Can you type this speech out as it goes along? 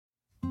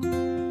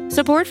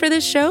Support for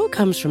this show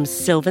comes from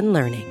Sylvan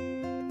Learning.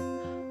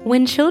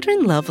 When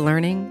children love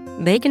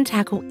learning, they can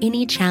tackle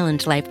any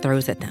challenge life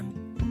throws at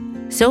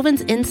them.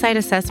 Sylvan's Insight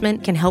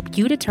Assessment can help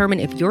you determine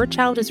if your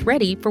child is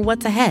ready for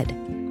what's ahead.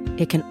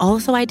 It can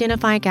also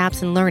identify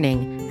gaps in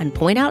learning and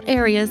point out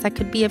areas that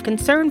could be of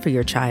concern for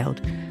your child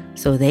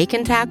so they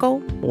can tackle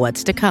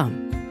what's to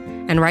come.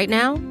 And right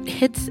now,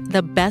 it's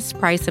the best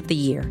price of the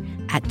year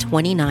at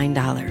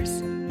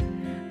 $29.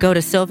 Go to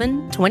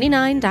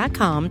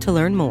sylvan29.com to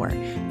learn more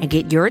and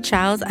get your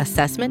child's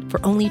assessment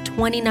for only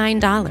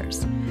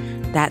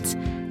 $29. That's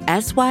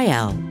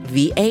SYLVAN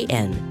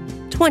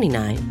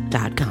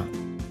 29.com.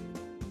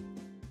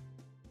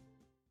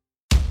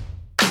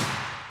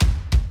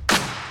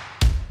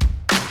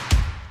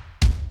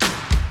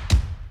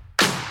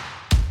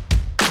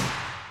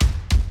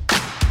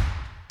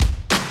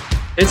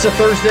 It's a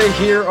Thursday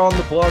here on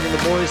the Blog of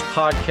the Boys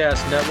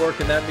Podcast Network,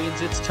 and that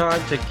means it's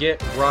time to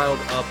get riled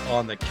up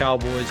on the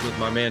Cowboys with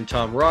my man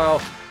Tom Ryle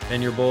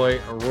and your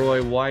boy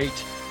Roy White.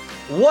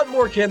 What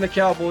more can the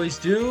Cowboys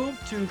do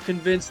to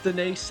convince the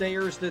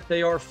naysayers that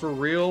they are for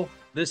real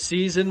this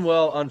season?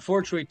 Well,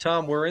 unfortunately,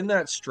 Tom, we're in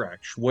that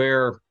stretch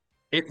where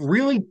it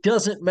really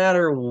doesn't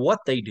matter what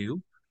they do.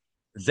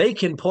 They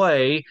can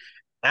play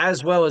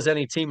as well as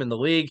any team in the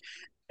league,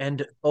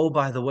 and oh,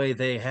 by the way,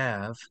 they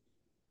have.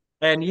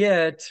 And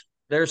yet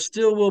there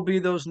still will be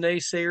those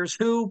naysayers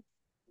who,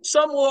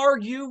 some will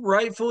argue,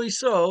 rightfully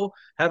so,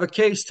 have a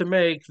case to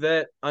make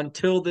that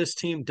until this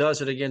team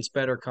does it against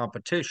better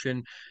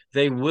competition,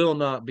 they will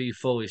not be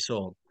fully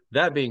sold.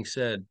 That being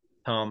said,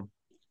 Tom,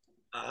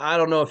 I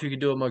don't know if you could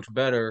do it much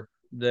better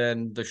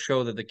than the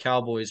show that the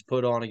Cowboys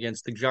put on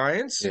against the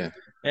Giants. Yeah.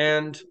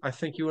 And I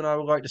think you and I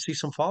would like to see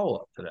some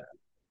follow-up to that.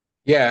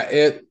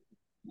 Yeah,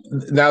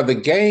 now the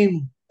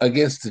game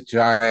against the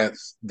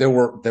Giants, there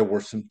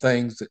were some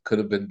things that could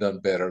have been done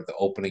better. The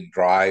opening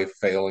drive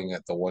failing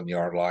at the 1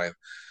 yard line,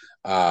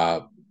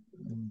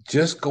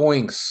 just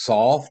going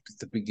soft at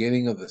the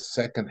beginning of the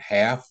second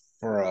half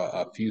for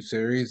a few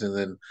series, and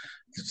then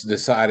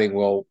deciding,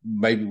 well,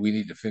 maybe we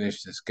need to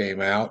finish this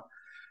game out.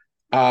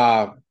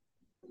 And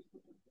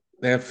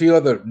a few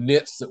other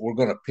nits that we're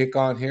going to pick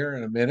on here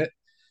in a minute,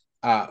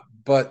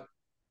 but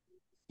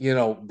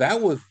that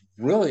was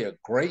really a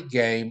great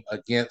game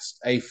against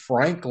a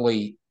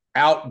frankly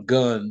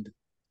outgunned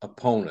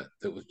opponent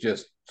that was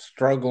just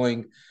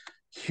struggling,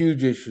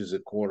 huge issues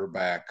at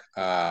quarterback,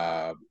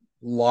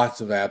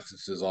 lots of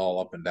absences all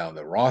up and down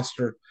the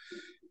roster.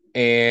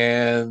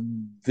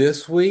 And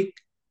this week,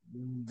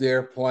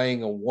 they're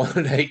playing a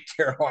 1-8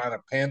 Carolina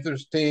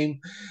Panthers team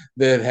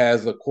that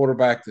has a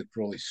quarterback that's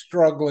really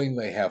struggling.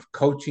 They have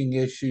coaching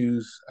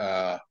issues.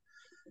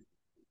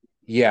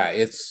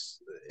 It's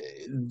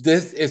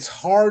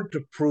hard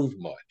to prove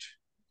much.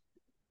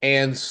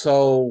 And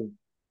so,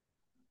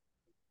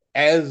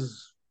 as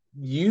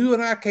you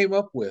and I came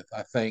up with,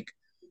 I think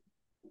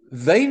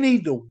they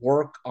need to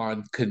work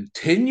on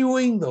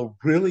continuing the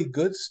really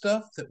good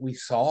stuff that we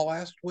saw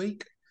last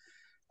week,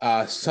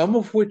 some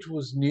of which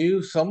was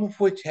new, some of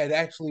which had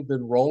actually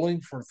been rolling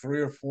for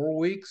 3 or 4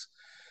 weeks.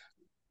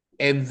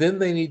 And then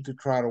they need to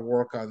try to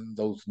work on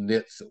those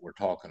nits that we're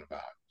talking about.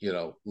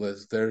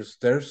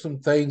 There's some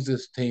things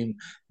this team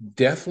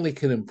definitely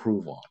can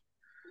improve on.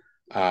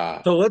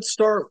 So let's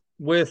start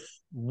with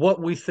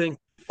what we think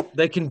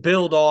they can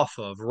build off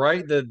of,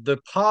 right? The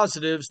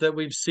positives that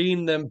we've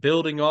seen them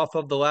building off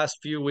of the last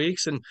few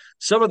weeks, and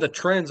some of the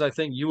trends I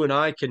think you and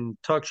I can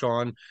touch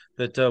on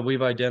that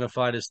we've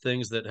identified as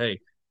things that, hey,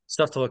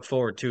 stuff to look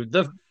forward to.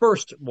 The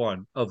first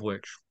one of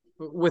which,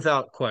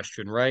 without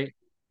question, right?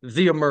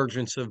 The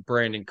emergence of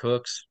Brandon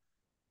Cooks.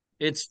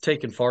 It's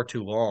taken far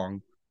too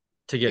long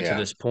to get to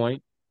this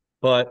point,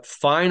 but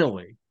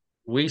finally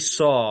we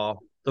saw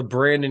the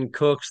Brandon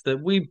Cooks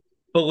that we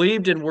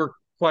believed and were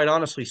quite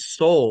honestly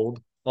sold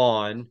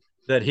on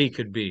that he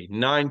could be.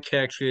 9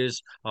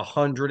 catches,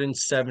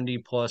 170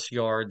 plus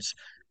yards,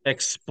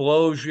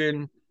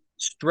 explosion,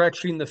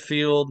 stretching the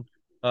field,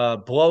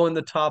 blowing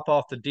the top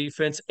off the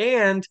defense,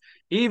 and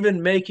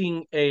even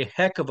making a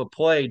heck of a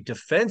play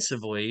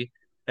defensively,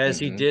 as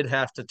he did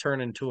have to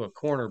turn into a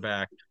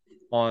cornerback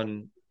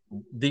on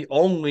the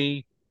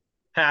only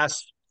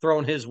pass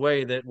thrown his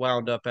way that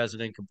wound up as an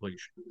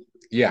incompletion.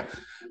 Yeah.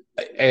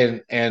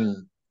 And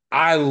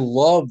I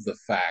love the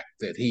fact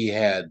that he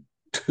had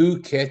 2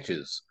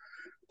 catches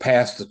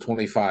past the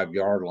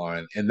 25-yard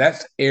line, and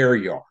that's air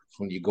yards.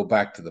 When you go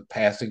back to the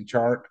passing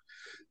chart,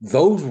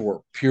 those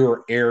were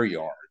pure air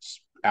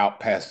yards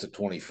out past the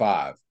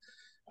 25.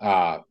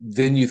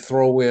 Then you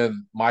throw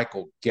in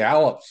Michael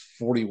Gallup's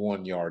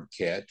 41-yard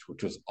catch,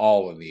 which was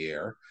all in the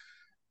air.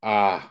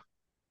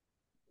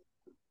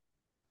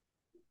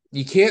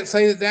 You can't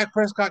say that Dak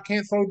Prescott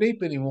can't throw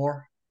deep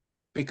anymore,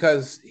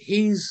 because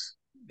he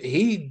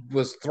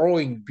was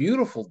throwing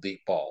beautiful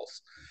deep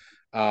balls,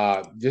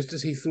 just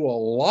as he threw a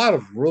lot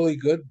of really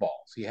good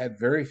balls. He had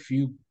very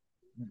few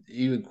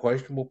even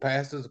questionable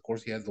passes. Of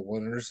course, he had the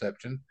 1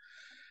 interception.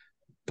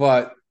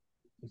 But,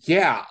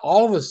 yeah,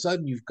 all of a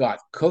sudden you've got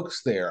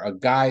Cooks there, a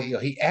guy,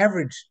 he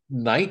averaged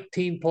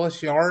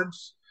 19-plus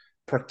yards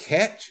per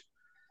catch.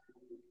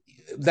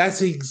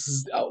 That's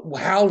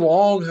how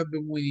long have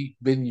we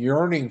been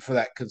yearning for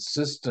that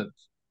consistent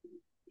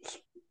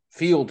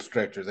field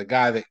stretcher, the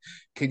guy that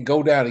can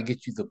go down and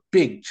get you the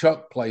big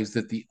chunk plays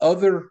that the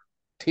other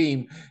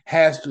team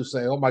has to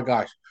say, oh my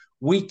gosh,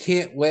 we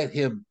can't let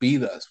him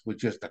beat us with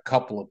just a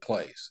couple of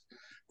plays.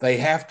 They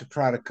have to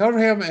try to cover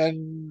him,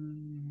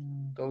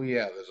 and oh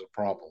yeah, there's a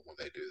problem when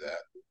they do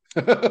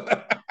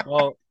that.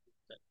 Well,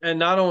 and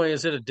not only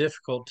is it a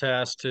difficult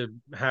task to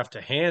have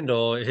to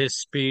handle his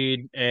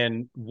speed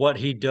and what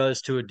he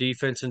does to a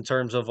defense in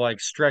terms of like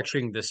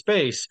stretching the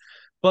space,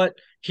 but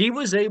he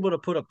was able to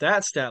put up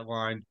that stat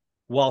line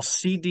while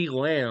CD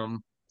Lamb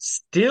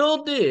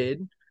still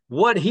did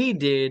what he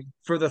did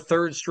for the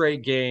third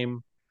straight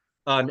game,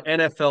 an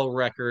NFL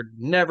record,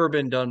 never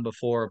been done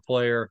before. A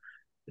player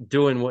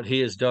doing what he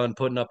has done,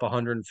 putting up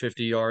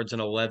 150 yards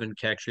and 11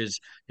 catches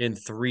in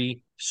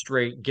 3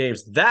 straight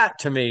games. That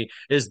to me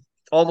is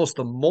almost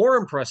the more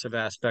impressive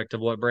aspect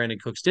of what Brandin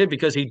Cooks did,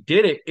 because he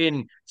did it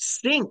in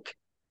sync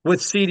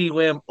with CeeDee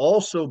Lamb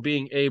also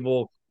being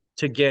able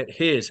to get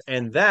his.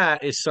 And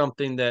that is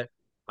something that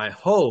I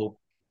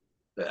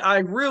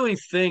really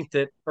think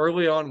that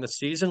early on in the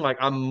season, like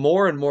I'm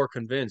more and more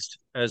convinced,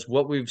 as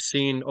what we've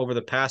seen over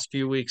the past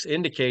few weeks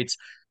indicates,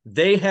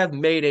 they have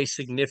made a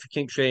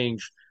significant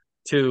change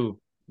to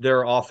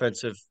their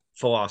offensive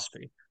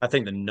philosophy. I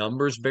think the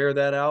numbers bear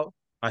that out.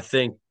 I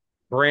think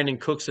Brandin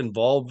Cook's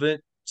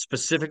involvement,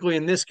 specifically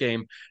in this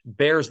game,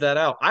 bears that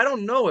out. I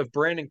don't know if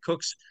Brandin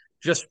Cooks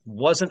just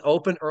wasn't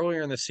open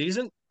earlier in the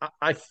season.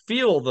 I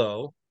feel,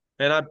 though,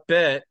 and I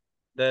bet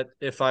that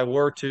if I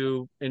were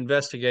to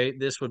investigate,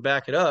 this would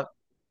back it up.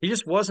 He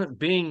just wasn't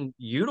being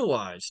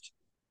utilized,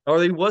 or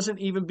he wasn't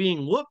even being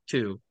looked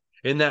to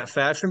in that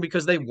fashion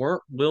because they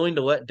weren't willing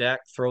to let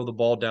Dak throw the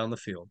ball down the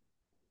field.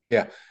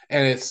 Yeah,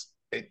 and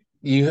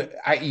you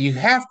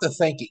have to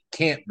think it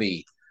can't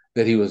be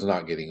that he was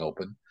not getting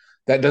open.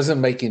 That doesn't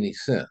make any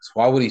sense.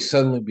 Why would he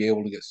suddenly be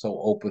able to get so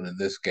open in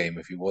this game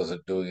if he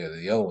wasn't doing it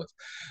in the other ones?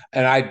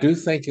 And I do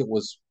think it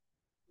was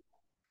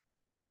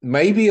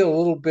maybe a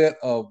little bit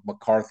of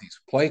McCarthy's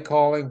play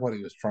calling, what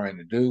he was trying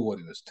to do, what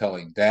he was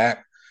telling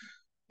Dak.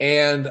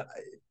 And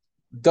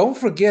don't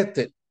forget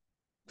that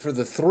for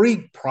the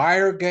 3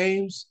 prior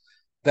games,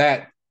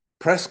 that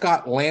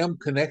Prescott Lamb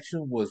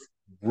connection was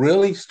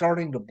really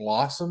starting to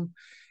blossom.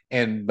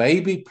 And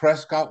maybe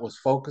Prescott was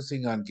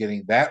focusing on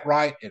getting that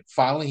right. And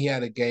finally, he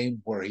had a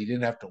game where he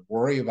didn't have to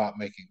worry about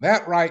making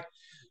that right.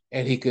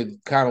 And he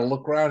could kind of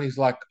look around. He's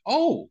like,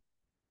 oh,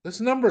 this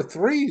number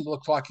 3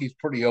 looks like he's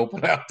pretty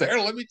open out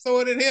there. Let me throw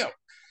it at him.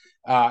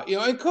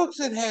 And Cooks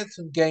had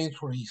some games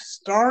where he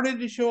started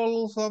to show a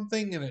little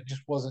something and it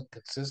just wasn't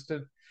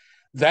consistent.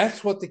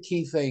 That's what the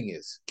key thing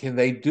is. Can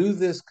they do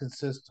this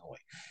consistently?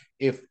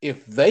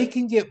 If they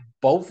can get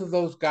both of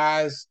those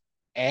guys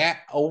at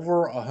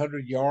over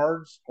 100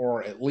 yards,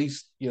 or at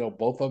least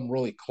both of them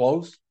really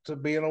close to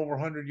being over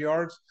 100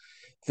 yards,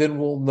 then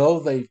we'll know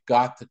they've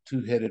got the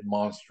two-headed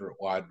monster at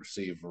wide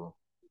receiver,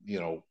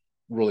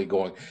 really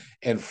going.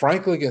 And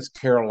frankly, against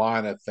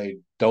Carolina, if they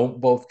don't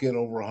both get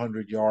over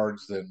 100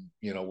 yards, then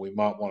we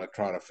might want to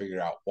try to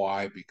figure out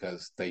why,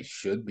 because they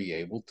should be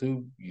able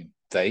to. You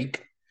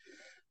think,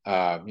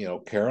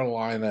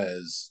 Carolina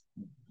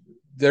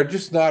they're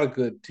just not a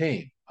good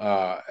team.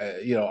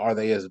 Are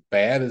they as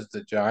bad as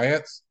the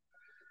Giants?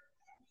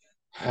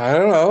 I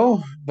don't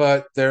know,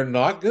 but they're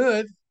not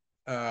good.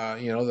 They're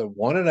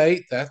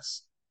 1-8.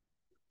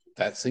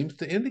 That seems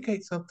to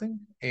indicate something.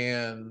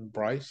 And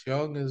Bryce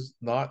Young is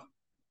not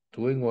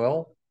doing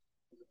well.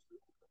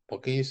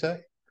 What can you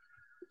say?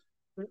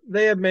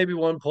 They have maybe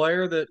one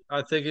player that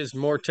I think is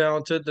more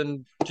talented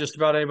than just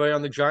about anybody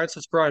on the Giants.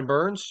 It's Brian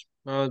Burns,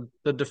 the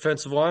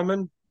defensive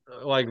lineman.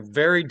 Like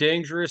very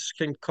dangerous,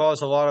 can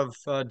cause a lot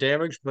of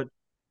damage. But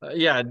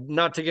yeah,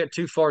 not to get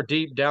too far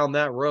deep down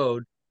that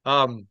road.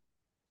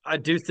 I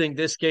do think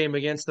this game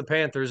against the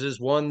Panthers is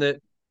one that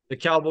the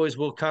Cowboys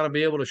will kind of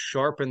be able to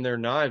sharpen their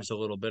knives a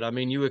little bit. I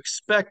mean, you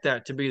expect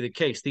that to be the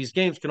case. These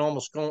games can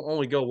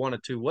only go one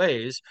of two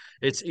ways.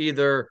 It's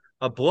either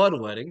a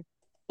bloodletting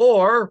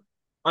or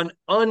an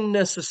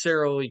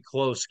unnecessarily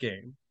close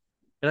game.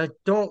 And I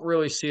don't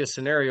really see a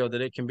scenario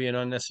that it can be an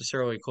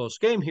unnecessarily close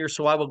game here.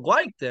 So I would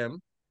like them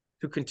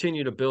to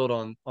continue to build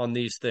on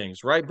these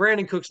things, right?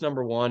 Brandin Cooks,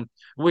 number 1.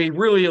 We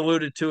really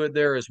alluded to it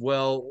there as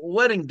well.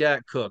 Letting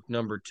Dak cook,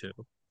 number 2.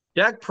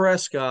 Dak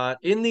Prescott,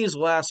 in these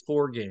last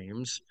 4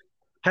 games,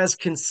 has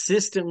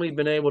consistently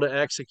been able to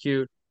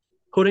execute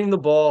putting the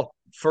ball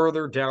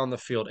further down the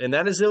field. And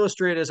that is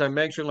illustrated, as I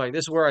mentioned, like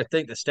this is where I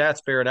think the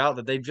stats bear it out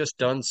that they've just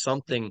done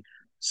something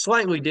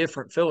slightly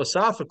different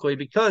philosophically,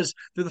 because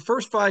through the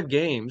first 5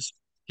 games,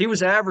 he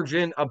was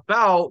averaging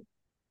about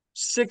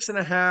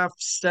 6.5,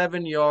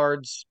 7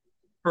 yards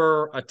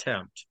per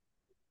attempt.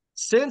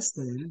 Since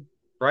then,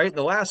 right,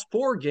 the last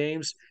 4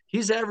 games,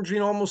 he's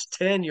averaging almost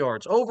 10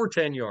 yards, over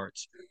 10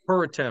 yards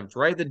per attempt,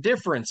 right? The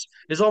difference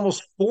is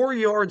almost 4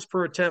 yards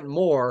per attempt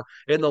more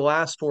in the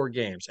last 4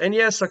 games. And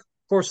yes, of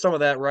course, some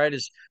of that, right,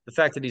 is the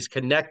fact that he's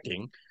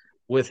connecting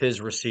with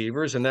his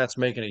receivers, and that's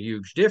making a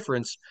huge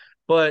difference.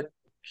 But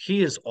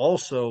he is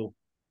also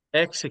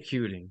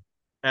executing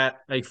at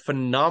a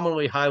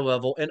phenomenally high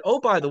level. And oh,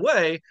 by the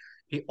way,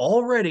 he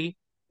already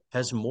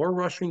has more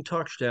rushing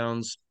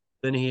touchdowns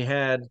than he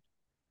had.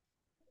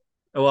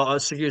 Well,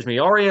 excuse me. He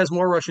already has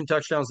more rushing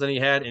touchdowns than he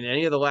had in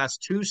any of the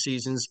last 2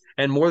 seasons,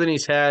 and more than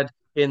he's had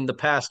in the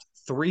past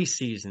 3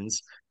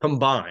 seasons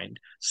combined.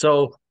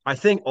 So I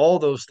think all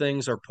those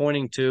things are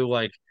pointing to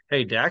like,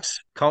 hey, Dak's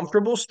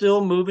comfortable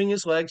still moving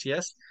his legs.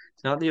 Yes,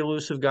 he's not the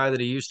elusive guy that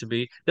he used to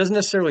be. Doesn't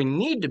necessarily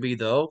need to be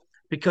though,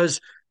 because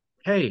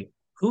hey,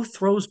 who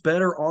throws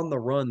better on the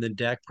run than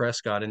Dak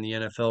Prescott in the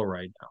NFL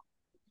right now?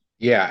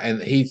 Yeah,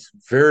 and he's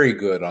very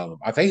good on them.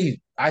 I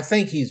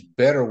think he's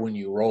better when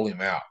you roll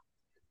him out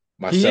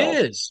He myself.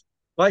 is.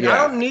 Like, I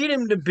don't Yeah, need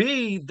him to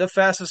be the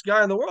fastest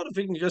guy in the world if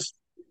he can just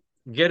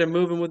get him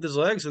moving with his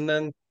legs and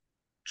then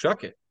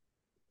chuck it.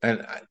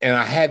 and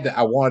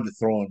I wanted to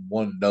throw in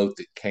one note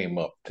that came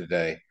up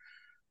today.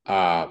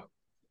 Uh,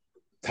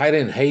 Tight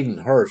end Hayden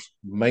Hurst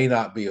may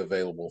not be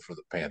available for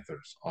the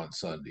Panthers on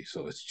Sunday,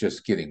 so it's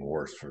just getting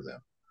worse for them.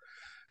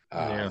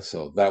 Yeah.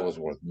 So that was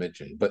worth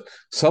mentioning. But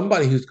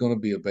somebody who's going to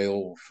be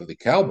available for the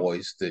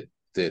Cowboys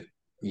that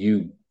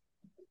you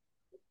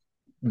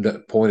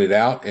pointed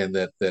out and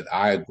that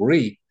I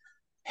agree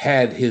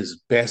had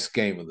his best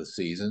game of the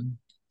season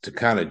to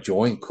kind of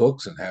join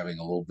Cooks and having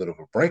a little bit of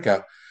a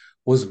breakout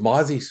was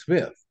Mozzie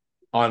Smith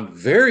on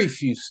very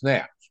few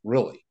snaps,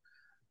 really.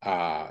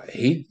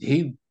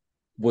 He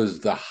was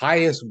the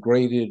highest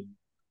graded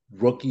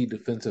rookie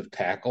defensive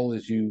tackle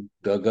as you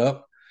dug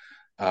up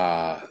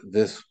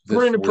this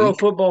According to Pro week.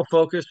 Football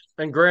Focus,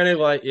 and granted,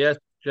 like, yes,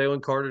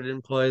 Jalen Carter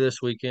didn't play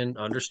this weekend,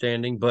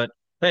 understanding, but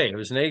hey, it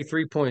was an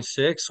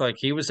 83.6. Like,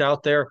 he was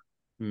out there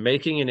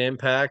making an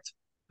impact,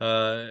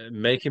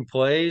 making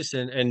plays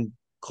and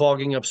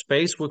clogging up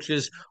space, which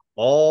is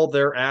all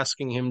they're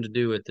asking him to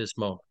do at this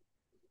moment.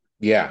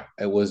 Yeah,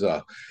 it was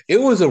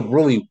a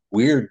really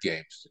weird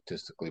game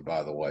statistically,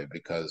 by the way,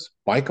 because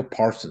Micah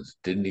Parsons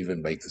didn't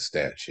even make the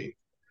stat sheet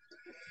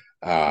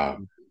uh,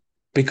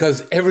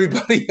 because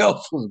everybody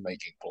else was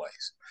making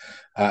plays,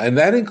 and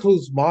that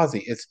includes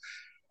Mozzie. It's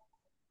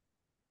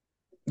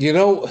you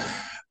know,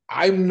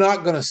 I'm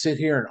not going to sit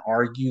here and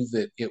argue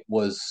that it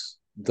was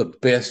the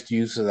best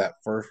use of that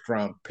first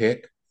round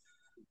pick,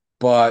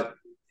 but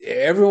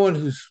everyone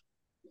who's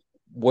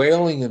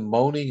wailing and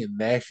moaning and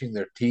gnashing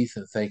their teeth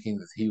and thinking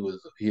that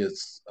he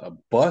is a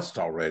bust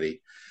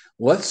already.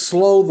 Let's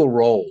slow the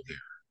roll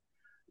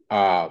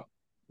here.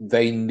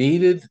 They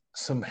needed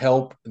some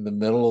help in the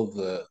middle of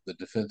the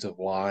defensive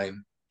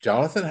line.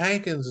 Jonathan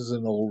Hankins is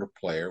an older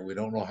player. We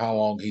don't know how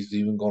long he's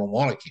even going to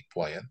want to keep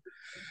playing.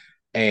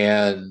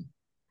 And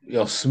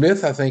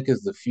Smith, I think,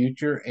 is the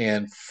future.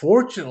 And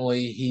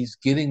fortunately, he's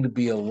getting to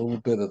be a little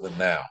bit of the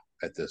now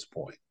at this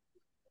point.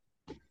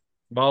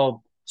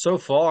 Well, so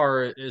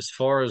far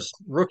as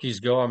rookies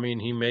go, I mean,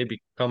 he may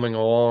be coming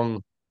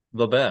along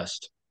the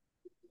best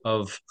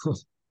of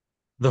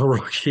the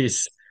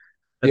rookies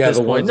at Yeah, this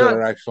the point. ones that Not,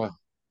 are actually.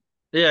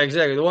 yeah,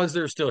 exactly. The ones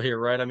that are still here,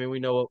 right? I mean, we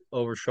know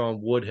what Overshawn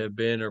would have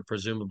been or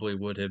presumably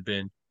would have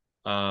been.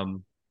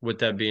 With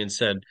that being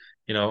said,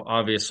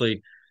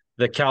 obviously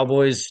the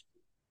Cowboys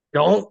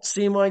don't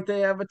seem like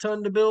they have a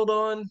ton to build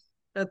on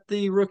at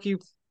the rookie,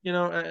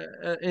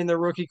 in the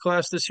rookie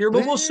class this year,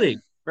 but we'll Eh, see,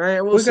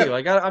 right? We'll we see. got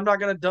Like, I'm not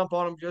going to dump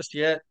on them just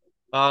yet.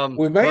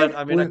 we may But have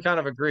I mean, I we kind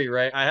of agree,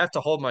 right? I have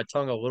to hold my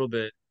tongue a little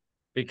bit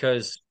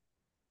because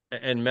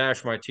and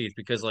mash my teeth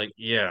because, like,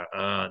 yeah,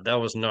 that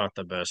was not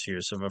the best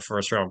use of a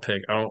first round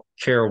pick. I don't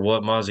care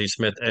what Mozzie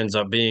Smith ends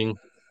up being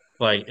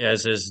like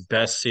as his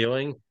best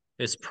ceiling.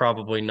 It's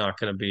probably not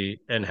going to be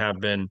and have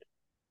been,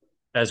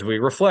 as we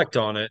reflect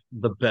on it,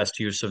 the best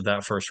use of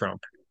that first round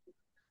pick.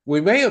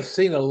 we may have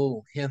seen a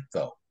little hint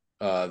though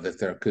that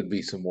there could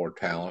be some more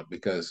talent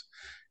because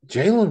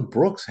Jalen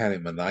Brooks had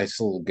him a nice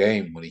little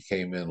game when he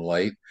came in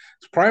late.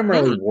 It's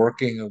primarily Mm-hmm.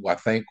 working, I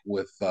think,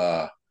 with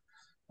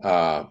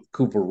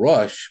Cooper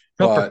Rush,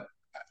 Cooper.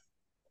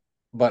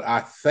 but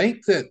I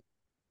think that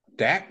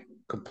Dak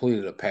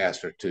completed a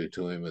pass or two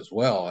to him as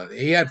well, and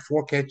he had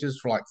 4 catches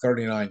for like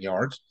 39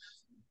 yards.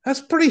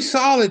 That's pretty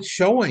solid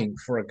showing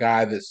for a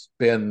guy that's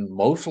been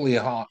mostly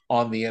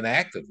on the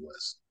inactive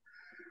list.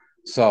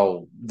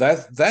 So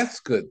that's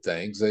good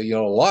things. A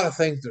lot of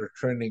things that are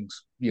trending,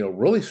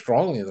 really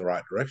strongly in the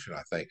right direction,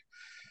 I think.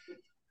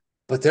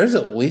 But there's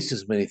at least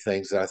as many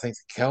things that I think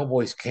the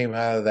Cowboys came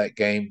out of that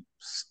game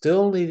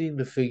still needing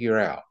to figure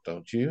out,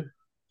 don't you?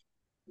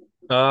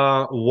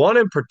 One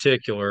in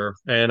particular,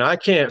 and I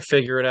can't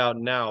figure it out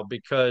now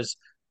because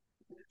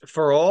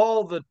for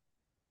all the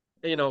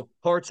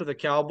parts of the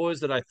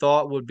Cowboys that I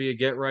thought would be a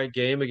get right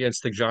game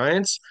against the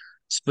Giants,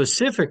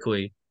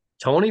 specifically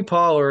Tony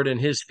Pollard and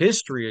his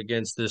history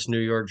against this New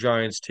York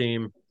Giants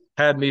team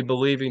had me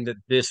believing that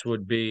this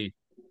would be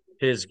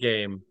his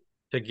game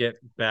to get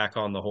back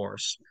on the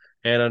horse.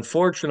 And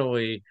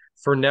unfortunately,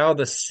 for now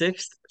the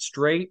sixth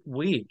straight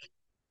week,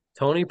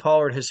 Tony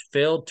Pollard has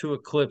failed to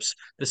eclipse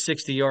the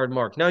 60-yard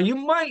mark. Now, you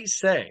might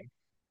say,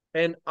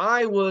 and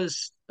I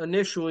was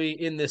initially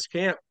in this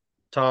camp,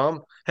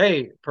 Tom,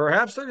 hey,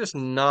 perhaps they're just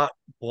not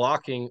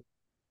blocking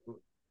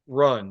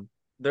run.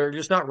 They're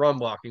just not run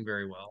blocking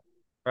very well,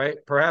 right?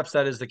 Perhaps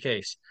that is the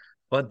case.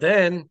 But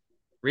then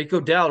Rico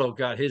Dowdle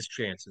got his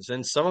chances,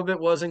 and some of it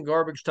was in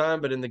garbage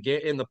time, but in the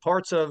game, in the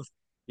parts of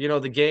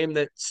the game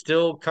that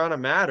still kind of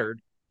mattered,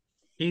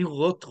 he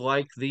looked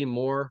like the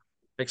more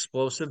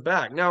explosive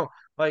back. Now,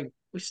 like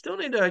we still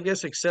need to, I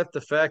guess, accept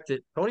the fact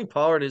that Tony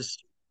Pollard is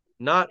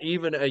not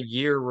even a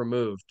year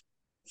removed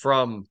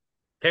from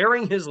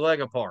tearing his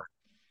leg apart,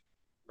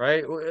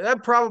 right?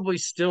 That probably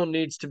still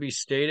needs to be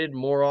stated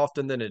more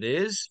often than it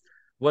is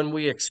when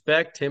we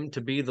expect him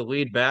to be the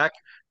lead back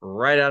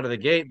right out of the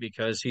gate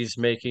because he's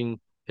making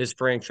his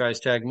franchise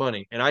tag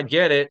money. And I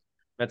get it.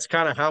 That's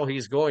kind of how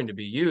he's going to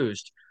be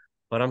used.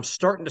 But I'm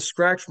starting to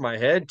scratch my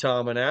head,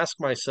 Tom, and ask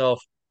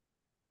myself,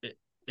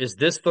 is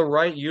this the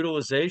right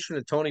utilization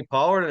of Tony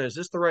Pollard? And is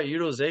this the right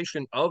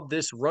utilization of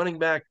this running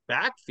back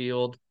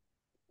backfield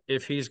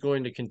if he's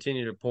going to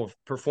continue to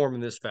perform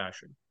in this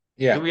fashion?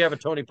 Yeah. Do we have a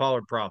Tony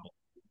Pollard problem?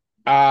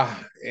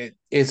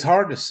 It's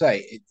hard to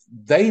say.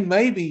 They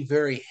may be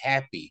very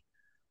happy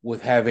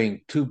with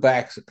having two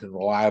backs that can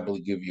reliably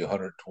give you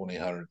 120,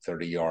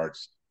 130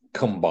 yards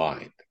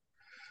combined.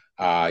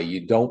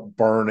 You don't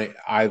burn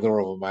either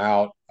of them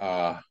out.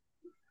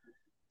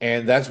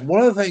 And that's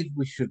one of the things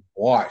we should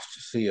watch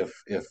to see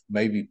if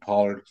maybe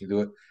Pollard can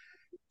do it.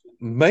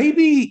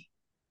 Maybe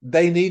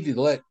they need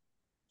to let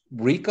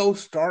Rico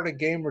start a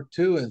game or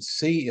two and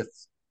see if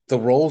the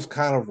roles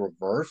kind of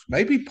reverse.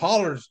 Maybe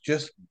Pollard's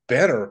just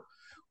better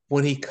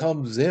when he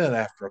comes in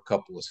after a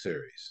couple of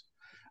series.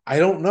 I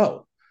don't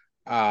know.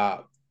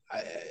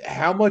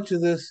 How much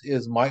of this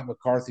is Mike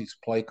McCarthy's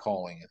play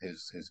calling and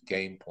his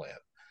game plan?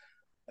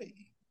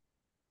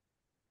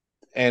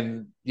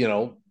 And,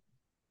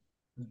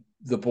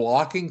 the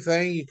blocking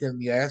thing, you can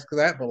ask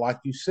that, but like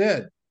you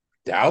said,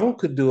 Dowdle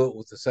could do it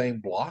with the same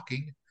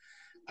blocking.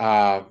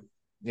 I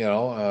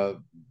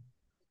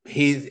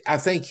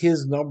think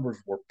his numbers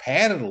were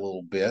padded a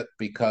little bit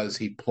because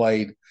he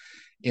played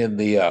in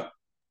the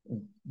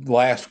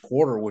last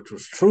quarter, which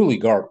was truly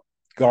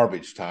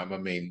garbage time. I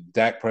mean,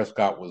 Dak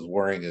Prescott was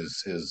wearing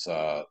his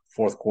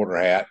fourth quarter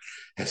hat,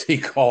 as he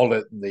called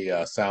it in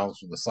the sounds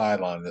from the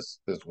sideline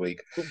this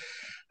week.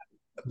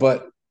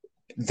 But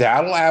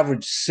that'll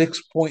average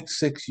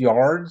 6.6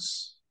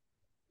 yards,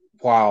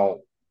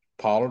 while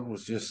Pollard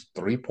was just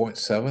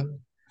 3.7.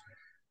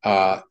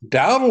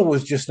 Dowdle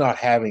was just not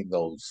having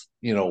those,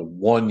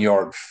 1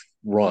 yard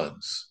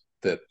runs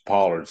that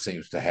Pollard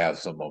seems to have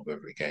some of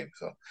every game.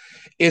 So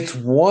it's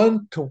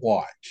one to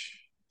watch.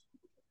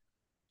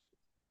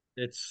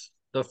 It's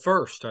the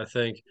first, I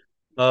think,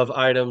 of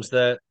items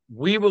that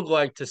we would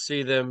like to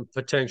see them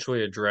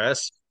potentially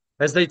address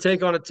as they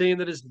take on a team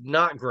that is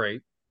not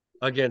great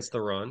against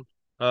the run.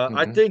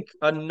 I think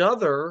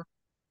another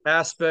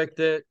aspect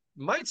that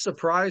might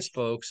surprise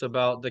folks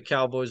about the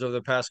Cowboys over the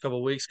past couple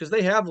of weeks, because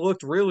they have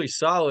looked really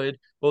solid,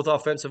 both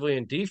offensively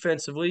and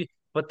defensively,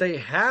 but they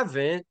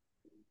haven't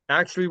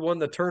actually won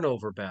the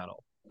turnover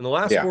battle. In the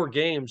last 4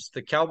 games,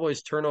 the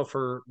Cowboys'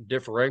 turnover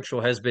differential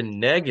has been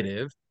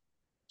negative.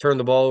 Turned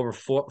the ball over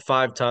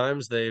 5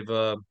 times. They've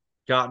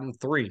gotten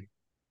 3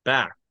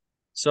 back.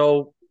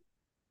 So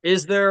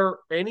is there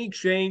any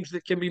change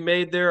that can be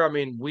made there? I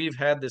mean, we've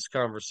had this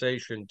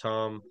conversation,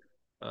 Tom,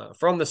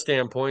 from the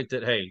standpoint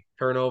that, hey,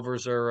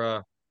 turnovers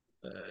are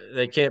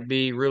they can't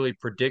be really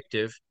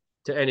predictive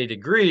to any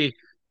degree.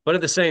 But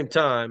at the same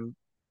time,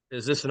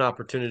 is this an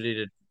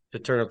opportunity to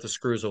turn up the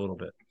screws a little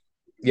bit?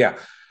 Yeah,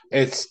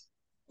 it's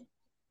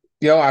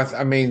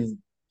I mean,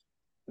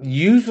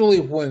 usually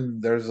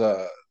when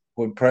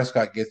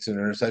Prescott gets an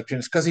interception,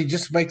 it's because he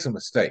just makes a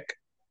mistake.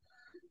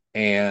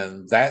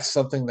 And that's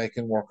something they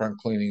can work on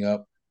cleaning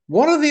up.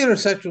 One of the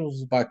interceptions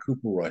was by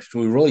Cooper Rush. Do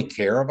we really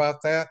care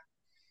about that?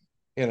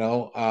 And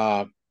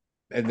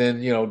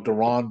then,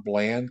 Deron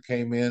Bland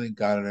came in and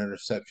got an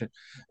interception.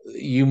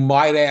 You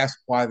might ask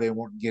why they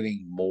weren't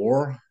getting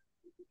more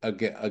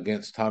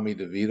against Tommy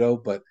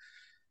DeVito, but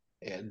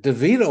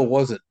DeVito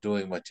wasn't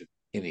doing much of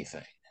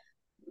anything.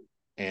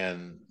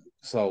 And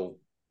so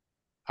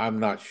I'm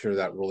not sure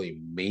that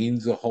really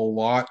means a whole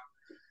lot.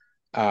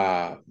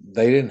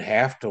 They didn't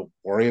have to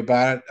worry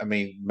about it. I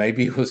mean,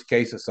 maybe it was a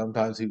case of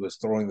sometimes he was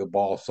throwing the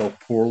ball so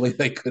poorly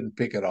they couldn't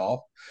pick it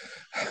off.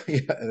 Yeah,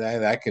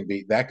 that could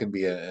be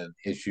an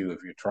issue if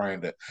you're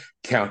trying to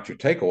count your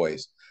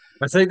takeaways.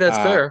 I think that's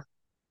fair.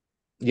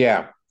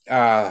 Yeah.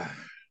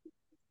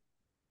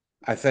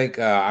 I think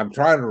I'm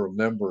trying to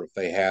remember if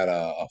they had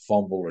a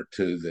fumble or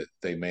two that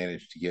they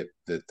managed to get,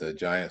 that the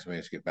Giants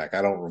managed to get back.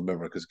 I don't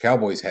remember because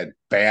Cowboys had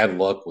bad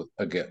luck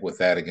with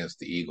that against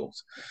the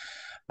Eagles.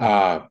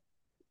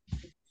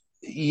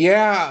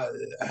 Yeah,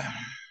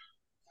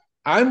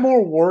 I'm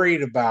more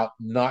worried about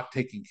not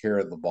taking care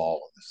of the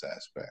ball in this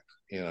aspect.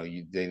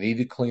 They need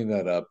to clean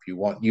that up. You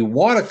want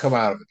to come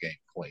out of the game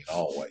clean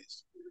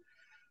always.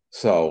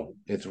 So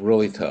it's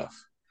really tough.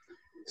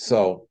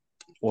 So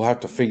we'll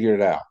have to figure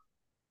it out.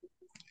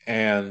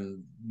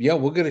 And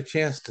we'll get a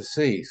chance to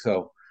see.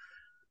 So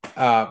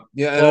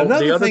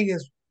another thing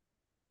is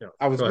Yeah,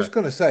 I was go just ahead.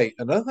 going to say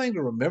another thing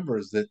to remember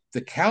is that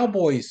the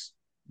Cowboys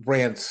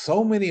ran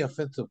so many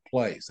offensive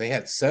plays. They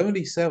had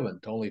 77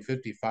 to only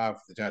 55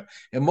 for the Giants,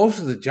 and most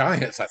of the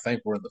Giants, I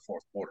think, were in the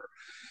fourth quarter.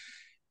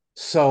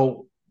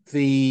 So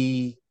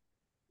the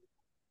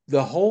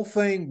the whole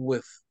thing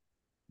with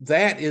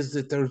that is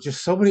that there's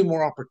just so many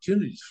more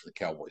opportunities for the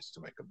Cowboys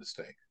to make a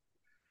mistake,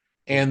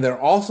 and they're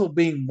also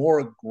being more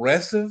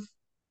aggressive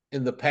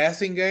in the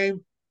passing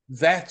game.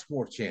 That's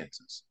more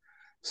chances.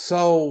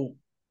 So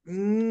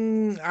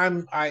I'm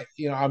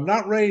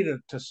not ready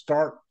to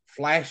start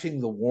flashing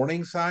the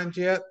warning signs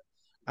yet.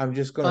 I'm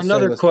just going to say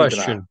Another let's keep an eye.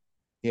 question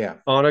Yeah,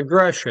 on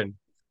aggression.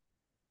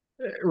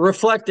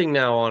 Reflecting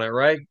now on it,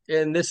 right?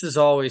 And this is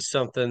always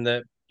something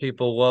that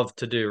people love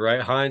to do, right?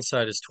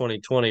 Hindsight is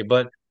 2020,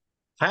 but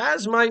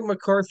has Mike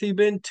McCarthy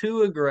been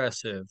too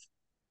aggressive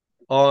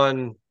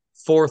on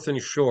fourth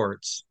and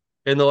shorts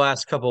in the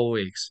last couple of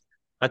weeks?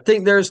 I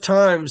think there's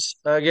times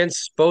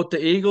against both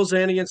the Eagles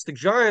and against the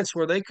Giants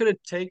where they could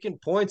have taken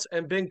points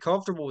and been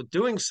comfortable with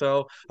doing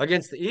so.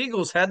 Against the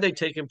Eagles, had they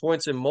taken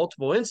points in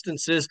multiple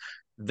instances,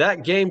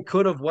 that game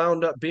could have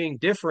wound up being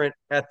different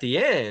at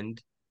the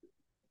end.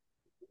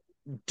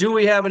 Do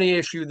we have any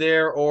issue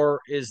there, or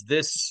is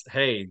this,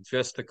 hey,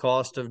 just the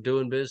cost of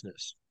doing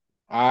business?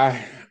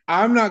 I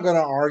I'm not going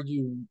to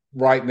argue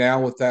right now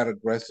with that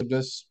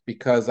aggressiveness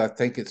because I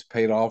think it's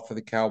paid off for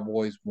the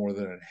Cowboys more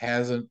than it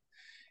hasn't.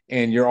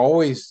 And you're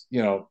always,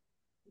 you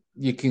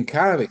can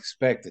kind of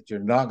expect that you're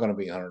not going to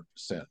be 100%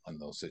 on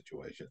those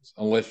situations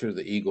unless you're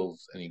the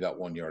Eagles and you got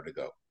 1 yard to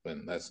go.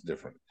 Then that's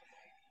different.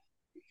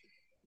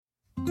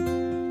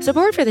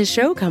 Support for this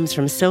show comes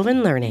from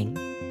Sylvan Learning.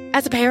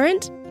 As a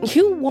parent,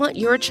 you want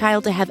your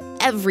child to have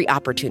every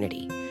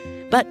opportunity,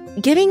 but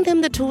giving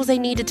them the tools they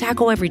need to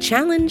tackle every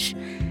challenge,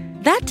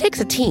 that takes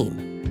a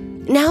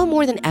team. Now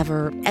more than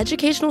ever,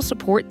 educational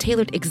support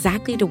tailored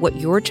exactly to what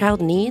your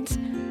child needs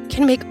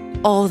can make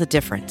all the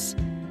difference.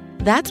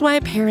 That's why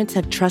parents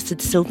have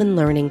trusted Sylvan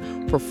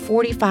Learning for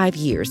 45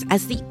 years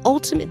as the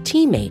ultimate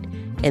teammate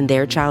in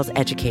their child's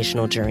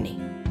educational journey,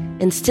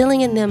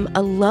 instilling in them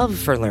a love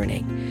for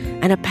learning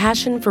and a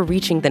passion for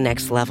reaching the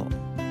next level.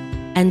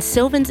 And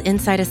Sylvan's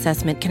Insight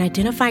Assessment can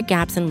identify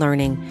gaps in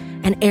learning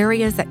and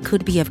areas that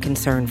could be of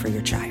concern for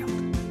your child.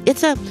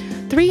 It's a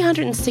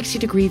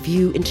 360-degree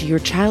view into your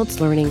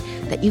child's learning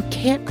that you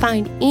can't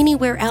find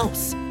anywhere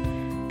else,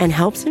 and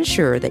helps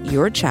ensure that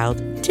your child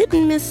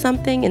didn't miss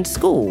something in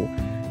school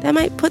that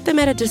might put them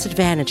at a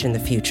disadvantage in the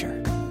future.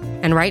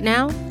 And right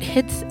now,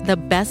 it's the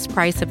best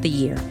price of the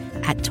year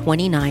at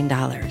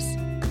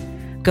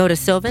 $29. Go to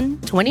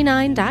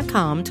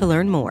sylvan29.com to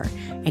learn more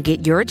and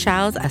get your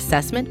child's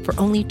assessment for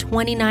only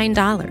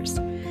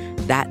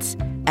 $29. That's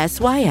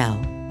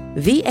SYLVAN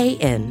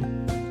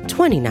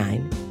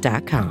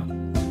 29.com.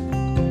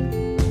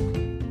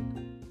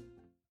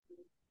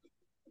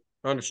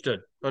 Understood.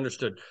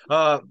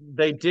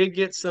 They did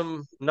get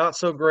some not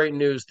so great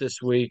news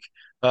this week.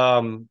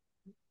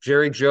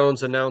 Jerry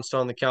Jones announced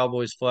on the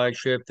Cowboys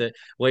flagship that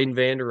Leighton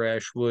Vander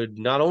Esch would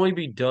not only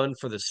be done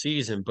for the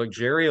season, but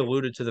Jerry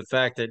alluded to the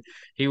fact that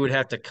he would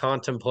have to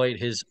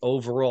contemplate his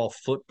overall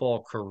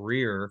football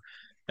career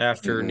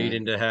after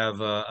needing to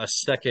have a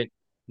second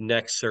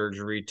neck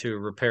surgery to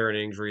repair an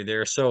injury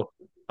there. So,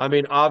 I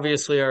mean,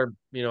 obviously our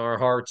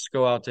hearts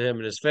go out to him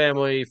and his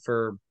family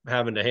for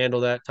having to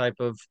handle that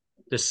type of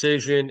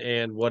decision,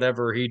 and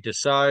whatever he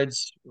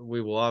decides,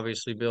 we will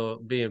obviously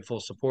be in full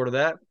support of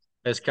that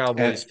as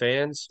Cowboys And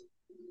fans.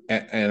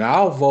 and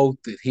I'll vote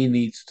that he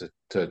needs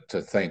to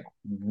think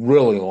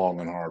really long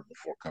and hard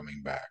before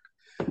coming back.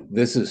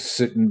 This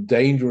is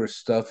dangerous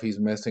stuff he's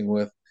messing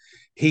with.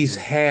 He's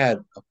had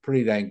a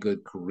pretty dang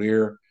good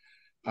career.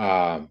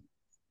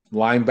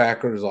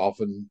 Linebackers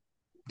often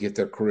get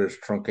their careers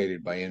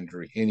truncated by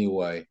injury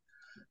anyway.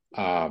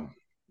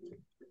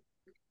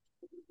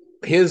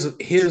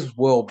 His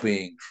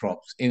well-being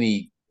trumps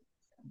any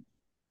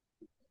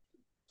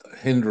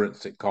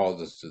hindrance it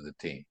causes to the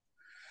team.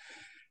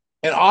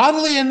 And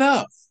oddly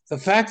enough, the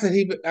fact that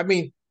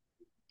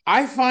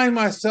I find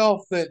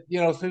myself that,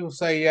 people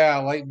say, yeah,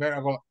 Leighton Vander, I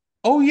go,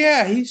 oh,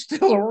 yeah, he's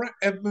still around.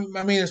 I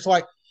mean, it's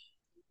like,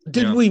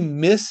 did we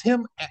miss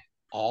him at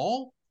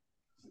all?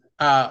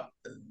 I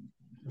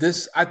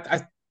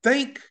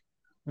think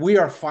we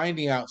are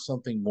finding out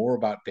something more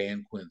about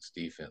Dan Quinn's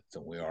defense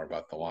than we are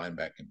about the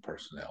linebacking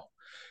personnel.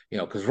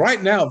 Because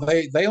right now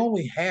they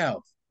only have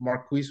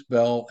Marquise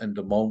Bell and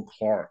Damone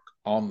Clark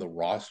on the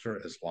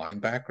roster as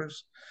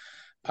linebackers.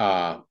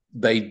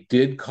 They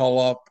did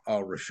call up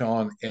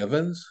Rashawn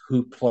Evans,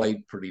 who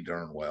played pretty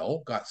darn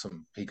well.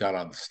 He got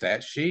on the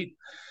stat sheet.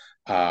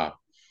 Dan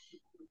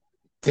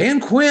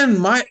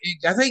Quinn I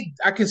think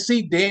I can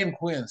see Dan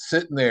Quinn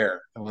sitting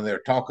there when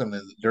they're talking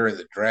during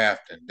the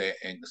draft and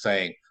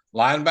saying,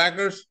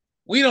 linebackers,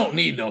 we don't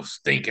need no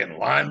stinking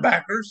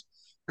linebackers,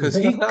 because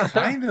he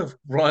kind of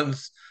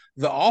runs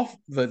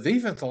the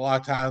defense a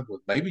lot of times with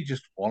maybe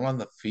just one on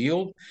the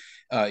field.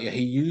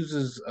 He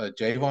uses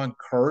Javon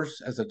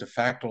Curse as a de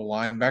facto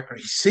linebacker.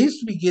 He seems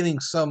to be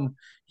getting some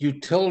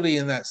utility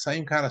in that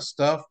same kind of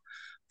stuff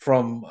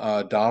from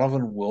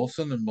Donovan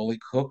Wilson and Malik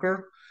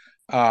Hooker,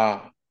 uh,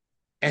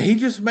 and he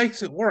just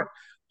makes it work.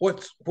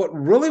 What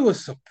really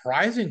was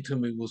surprising to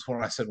me was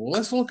when I said, "Well,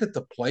 let's look at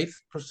the play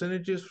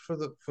percentages for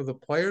the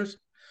players."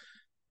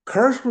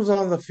 Kirsch was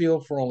on the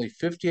field for only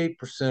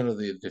 58% of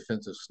the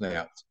defensive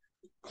snaps.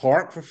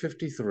 Clark for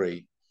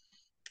 53.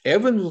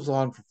 Evans was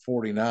on for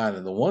 49,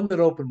 and the one that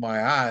opened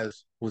my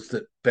eyes was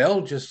that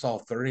Bell just saw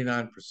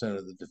 39%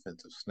 of the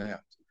defensive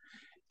snaps.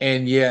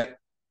 And yet,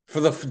 for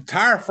the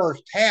entire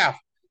first half,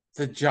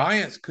 the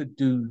Giants could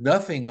do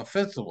nothing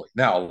offensively.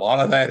 Now, a lot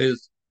of that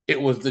is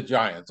it was the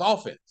Giants'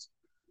 offense,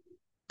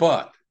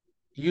 but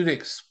you'd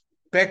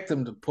expect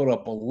them to put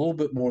up a little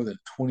bit more than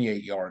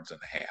 28 yards and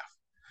a half.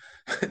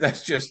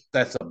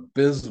 That's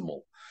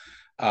abysmal.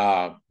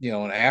 And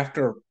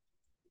after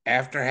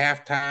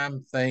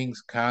halftime,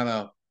 things kind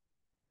of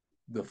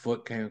the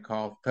foot came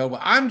off the pedal.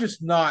 But I'm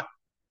just not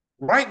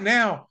right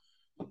now.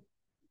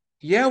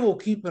 Yeah, we'll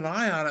keep an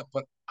eye on it,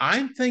 but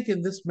I'm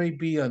thinking this may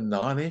be a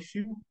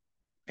non-issue,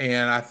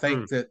 and I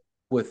think that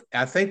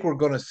I think we're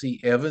going to see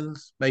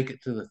Evans make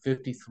it to the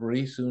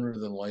 53 sooner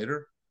than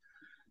later,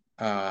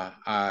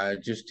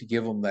 just to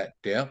give them that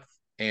depth,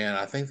 and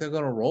I think they're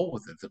going to roll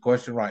with it. The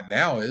question right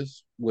now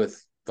is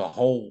with the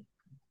whole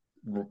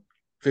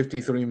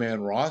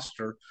 53-man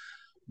roster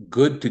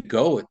good to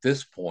go at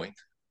this point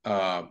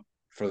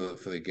for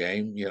the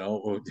game.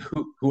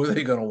 Who are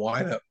they going to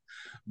wind up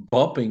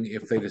bumping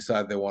if they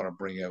decide they want to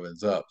bring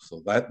Evans up?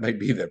 So that may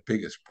be the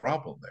biggest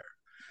problem there.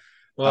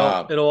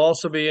 Well, it'll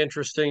also be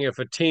interesting if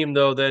a team,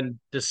 though, then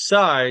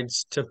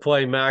decides to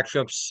play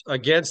matchups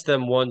against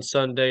them one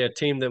Sunday, a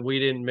team that we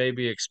didn't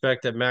maybe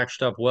expect that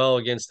matched up well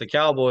against the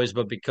Cowboys,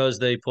 but because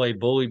they play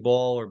bully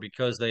ball or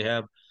because they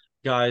have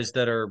guys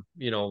that are,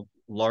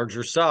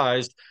 larger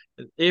sized,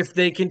 if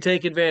they can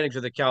take advantage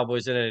of the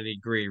Cowboys in any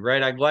degree,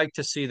 right? I'd like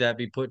to see that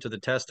be put to the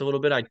test a little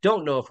bit. I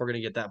don't know if we're going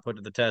to get that put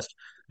to the test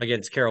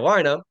against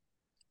Carolina,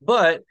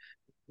 but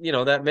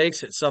that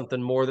makes it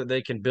something more that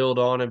they can build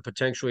on and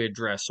potentially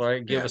address. So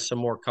give us some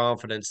more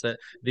confidence that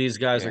these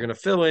guys are going to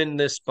fill in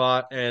this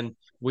spot and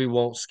we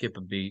won't skip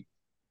a beat.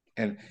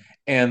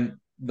 And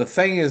the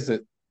thing is that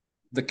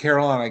the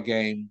Carolina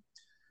game,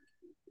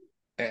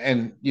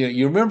 and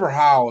you remember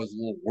how I was a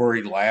little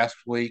worried last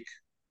week.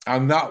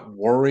 I'm not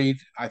worried.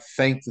 I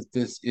think that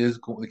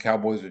the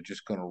Cowboys are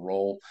just going to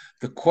roll.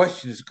 The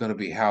question is going to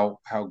be how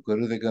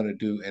good are they going to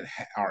do, and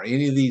are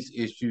any of these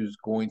issues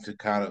going to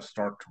kind of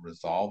start to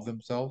resolve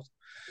themselves?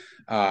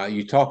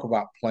 You talk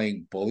about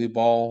playing bully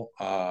ball.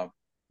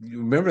 You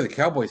remember the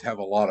Cowboys have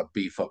a lot of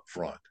beef up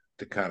front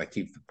to kind of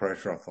keep the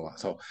pressure off the line.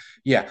 So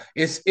yeah,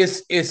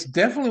 it's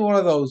definitely one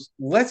of those.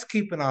 Let's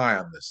keep an eye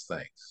on this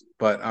thing,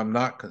 but I'm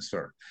not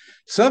concerned.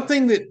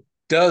 Something that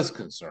does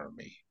concern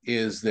me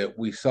is that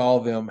we saw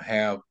them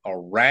have a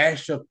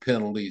rash of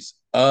penalties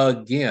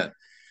again,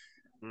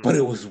 but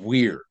it was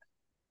weird.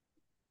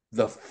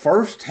 The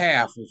first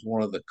half was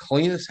one of the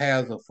cleanest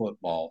halves of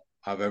football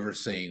I've ever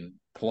seen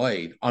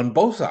played on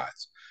both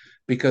sides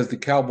because the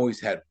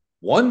Cowboys had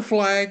one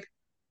flag,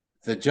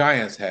 the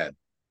Giants had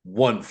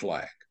one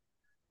flag.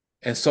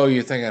 And so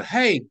you're thinking,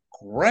 hey,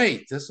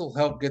 great, this will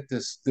help get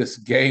this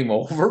game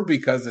over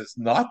because it's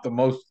not the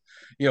most,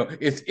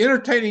 it's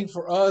entertaining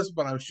for us,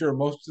 but I'm sure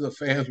most of the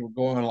fans were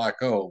going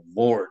like, oh,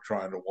 Lord,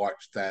 trying to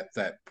watch that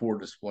poor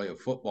display of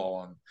football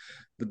on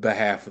the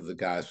behalf of the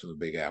guys from the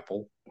Big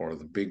Apple or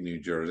the Big New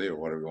Jersey or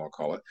whatever you want to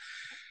call it.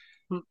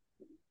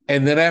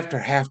 And then after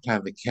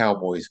halftime, the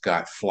Cowboys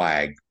got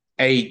flagged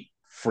 8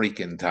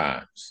 freaking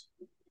times.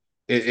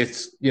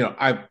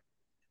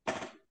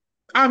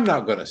 I'm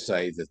not going to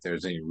say that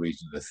there's any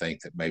reason to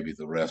think that maybe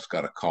the refs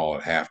got a call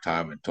at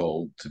halftime and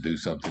told to do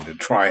something to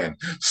try and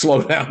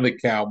slow down the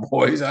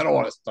Cowboys. I don't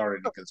want to start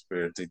any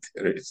conspiracy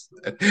theories,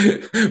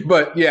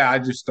 but yeah, I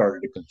just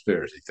started a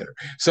conspiracy theory.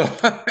 So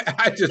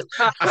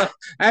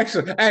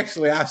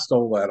actually, I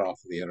stole that off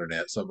of the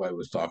internet. Somebody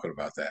was talking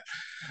about that,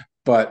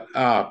 but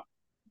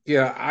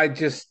I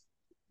just,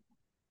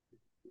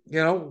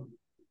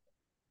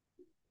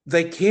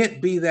 they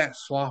can't be that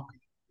sloppy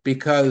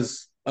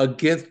because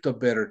against a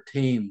better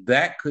team,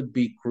 that could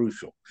be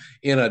crucial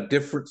in a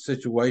different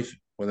situation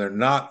when they're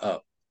not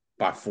up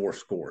by 4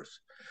 scores.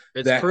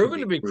 It's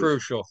proven to be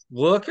crucial.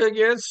 Look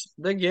against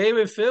the game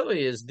in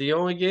Philly is the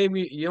only game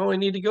you only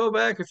need to go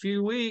back a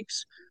few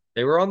weeks.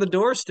 They were on the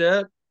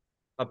doorstep.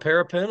 A pair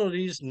of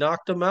penalties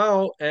knocked them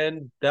out,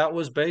 and that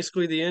was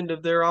basically the end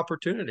of their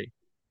opportunity.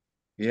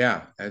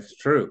 Yeah, that's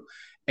true.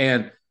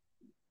 And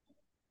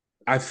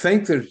I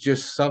think there's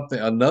just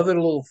another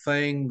little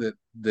thing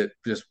that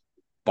just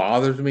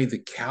bothers me. The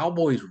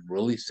Cowboys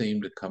really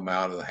seem to come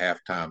out of the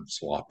halftime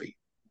sloppy.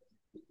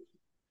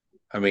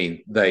 I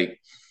mean, they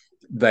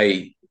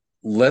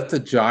let the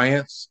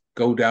Giants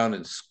go down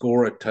and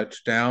score a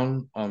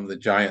touchdown on the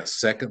Giants'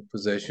 second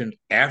possession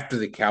after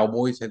the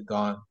Cowboys had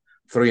gone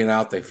 3 and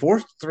out. They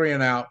forced 3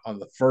 and out on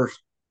the first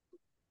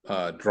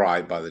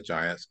drive by the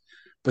Giants,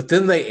 but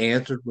then they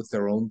answered with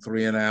their own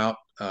 3 and out,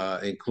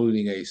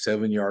 including a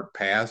 7-yard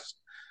pass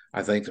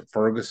I think that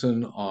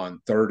Ferguson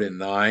on 3rd and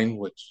 9,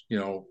 which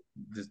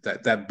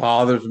that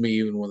bothers me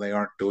even when they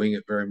aren't doing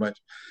it very much,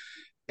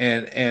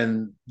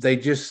 and they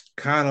just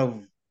kind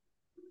of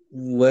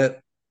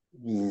let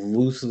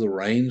loose of the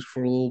reins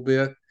for a little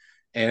bit.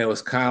 And it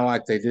was kind of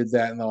like they did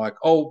that, and they're like,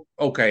 "Oh,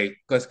 okay,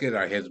 let's get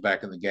our heads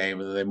back in the game."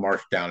 And then they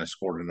marched down and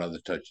scored another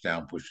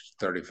touchdown, pushed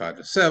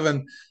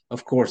 35-7.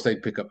 Of course, they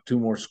pick up two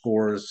more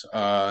scores,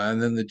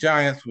 and then the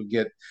Giants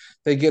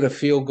they get a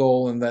field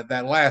goal, and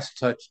that last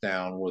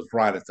touchdown was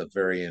right at the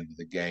very end of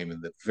the game, in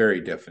the very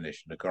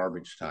definition of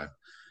garbage time.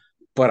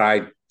 But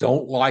I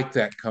don't like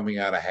that coming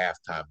out of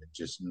halftime and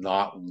just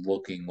not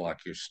looking like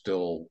you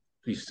still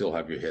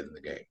have your head in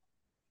the game.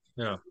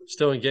 Yeah,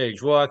 still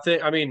engaged. Well,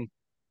 I mean,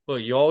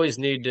 look, you always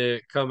need to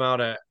come out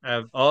of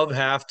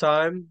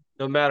halftime,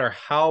 no matter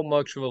how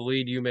much of a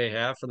lead you may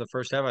have for the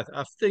first half.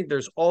 I think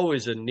there's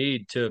always a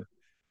need to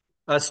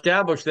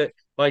establish that,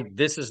 like,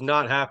 this is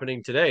not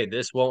happening today.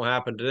 This won't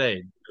happen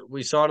today.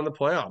 We saw it in the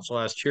playoffs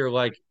last year.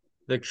 Like,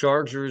 the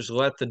Chargers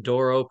let the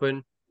door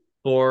open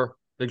for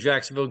the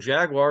Jacksonville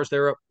Jaguars.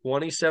 They're up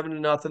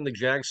 27-0. The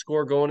Jags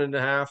score going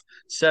into half,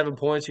 7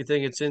 points. You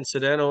think it's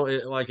incidental,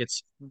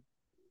 it's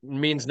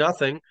means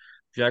nothing.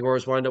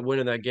 Jaguars wind up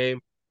winning that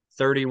game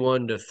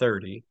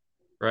 31-30,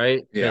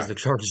 right? Because Yeah. the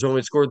Chargers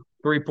only scored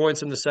 3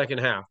 points in the second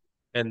half.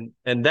 And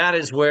that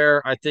is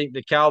where I think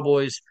the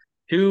Cowboys,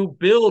 to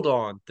build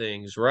on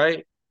things,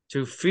 right?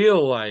 To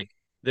feel like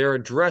they're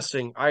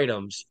addressing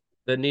items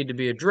that need to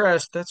be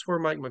addressed, that's where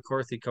Mike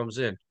McCarthy comes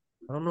in.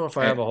 I don't know if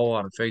I have And a whole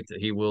lot of faith that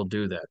he will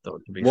do that, though,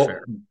 to be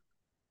fair. well,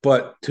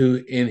 but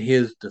to in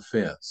his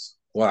defense,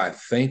 what I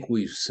think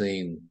we've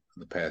seen in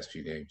the past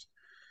few games,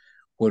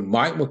 when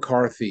Mike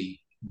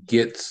McCarthy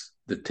gets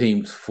the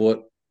team's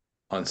foot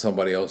on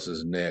somebody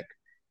else's neck,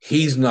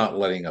 he's not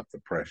letting up the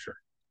pressure.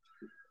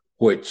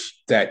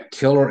 Which that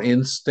killer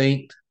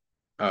instinct,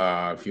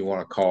 if you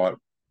want to call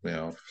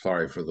it,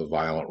 sorry for the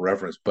violent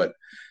reference, but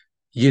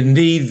you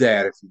need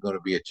that if you're going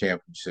to be a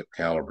championship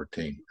caliber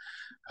team.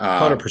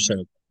 Um,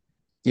 100%.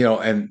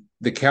 and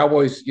the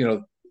Cowboys,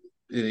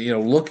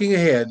 looking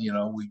ahead,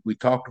 we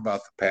talked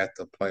about the path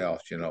to the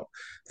playoffs.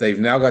 They've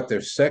now got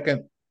their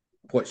second,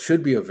 what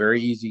should be a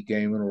very easy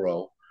game in a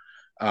row.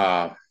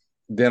 Uh,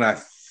 then I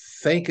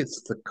think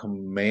it's the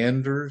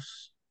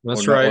Commanders, or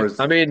That's no, or right. is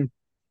I mean,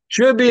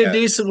 should be a yeah,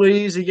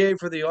 decently easy game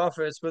for the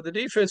offense, but the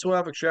defense will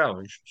have a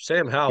challenge.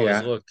 Sam Howell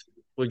has yeah, looked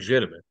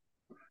legitimate.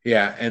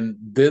 yeah, and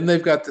then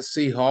they've got the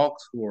Seahawks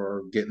who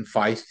are getting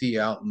feisty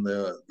out in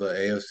the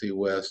AFC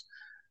West.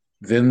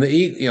 Then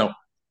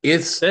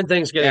it's Then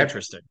things get after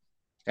interesting.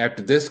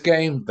 after this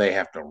game they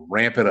have to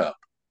ramp it up.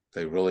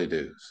 They really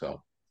do.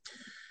 So,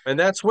 And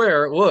that's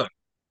where, look,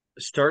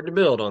 start to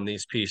build on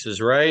these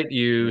pieces, right?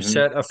 You mhm.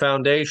 set a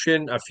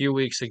foundation a few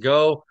weeks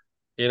ago,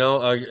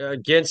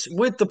 against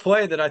with the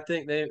play that I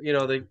think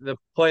the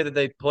play that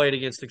they played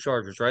against the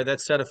Chargers, right? That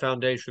set a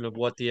foundation of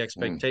what the Mm.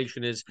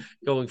 expectation is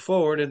going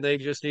forward, and they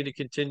just need to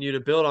continue to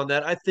build on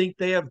that. I think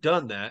they have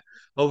done that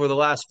over the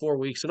last 4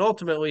 weeks, and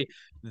ultimately,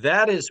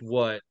 that is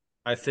what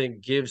I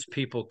think gives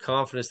people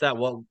confidence.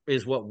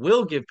 What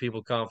will give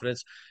people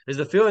confidence is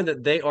the feeling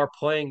that they are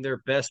playing their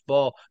best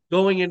ball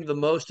going into the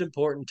most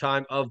important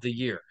time of the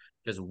year.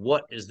 Because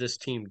what is this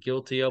team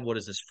guilty of? What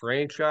is this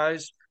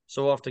franchise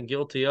so often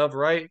guilty of,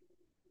 right?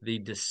 The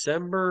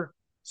December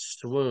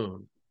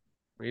swoon.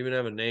 We even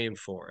have a name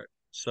for it.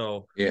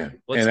 So Yeah,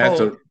 let's and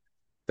hope.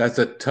 that's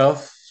a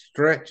tough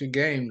stretch of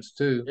games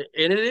too,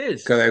 And it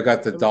is. because they've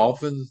got the I mean,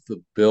 Dolphins,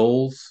 the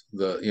Bills,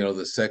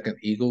 the second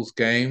Eagles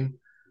game,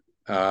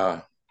 uh,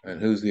 and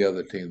who's the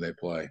other team they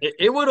play?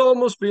 it would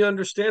almost be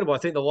understandable. I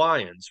think the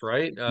Lions,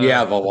 right?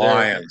 Yeah, the They're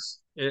Lions,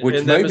 which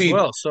in them may as be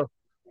well. So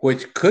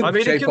which I could mean,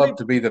 it shape could be. up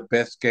to be the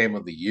best game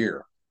of the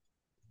year.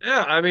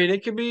 Yeah, I mean,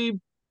 it could be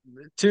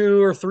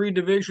two or three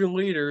division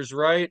leaders,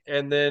 right?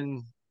 And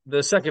then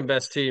the second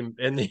best team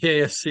in the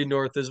AFC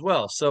North as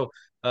well. So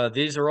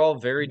these are all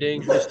very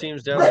dangerous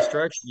teams down the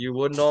stretch. You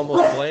wouldn't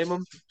almost blame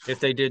them if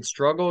they did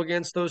struggle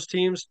against those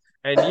teams.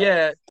 And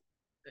yet,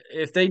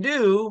 if they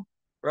do,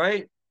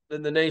 right,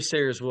 then the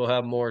naysayers will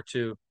have more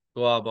to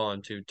glob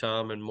on to,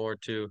 Tom, and more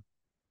to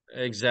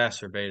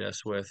exacerbate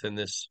us with in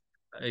this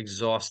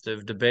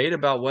exhaustive debate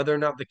about whether or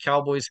not the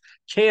Cowboys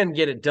can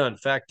get it done.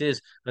 Fact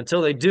is,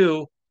 until they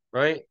do,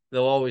 right,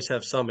 they'll always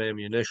have some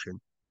ammunition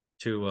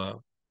to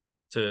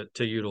to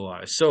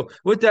utilize. So,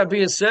 with that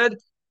being said,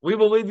 we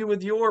will leave you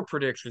with your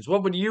predictions.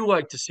 What would you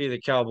like to see the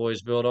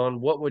Cowboys build on?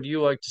 What would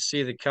you like to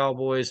see the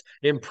Cowboys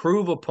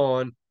improve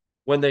upon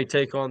when they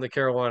take on the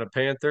Carolina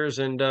Panthers?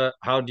 And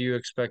how do you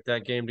expect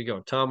that game to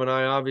go? Tom and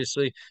I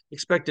obviously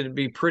expect it to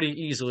be pretty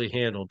easily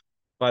handled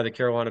by the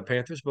Carolina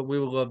Panthers, but we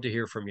would love to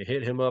hear from you.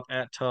 Hit him up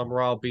at Tom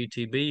Ryle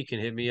BTB. You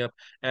can hit me up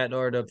at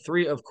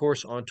RW3, of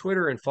course, on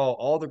Twitter, and follow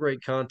all the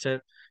great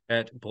content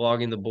at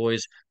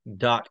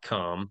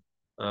bloggingtheboys.com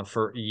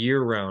for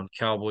year-round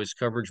Cowboys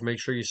coverage. Make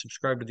sure you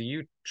subscribe to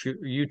the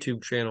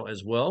YouTube channel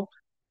as well,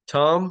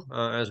 Tom,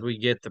 as we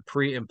get the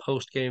pre and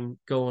post game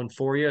going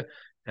for you,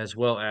 as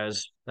well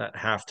as that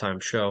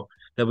halftime show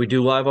that we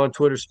do live on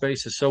Twitter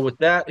Spaces. So with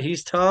that,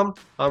 he's Tom.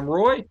 I'm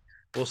Roy.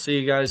 We'll see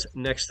you guys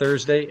next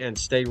Thursday, and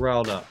stay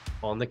riled up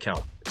on the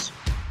Cowboys.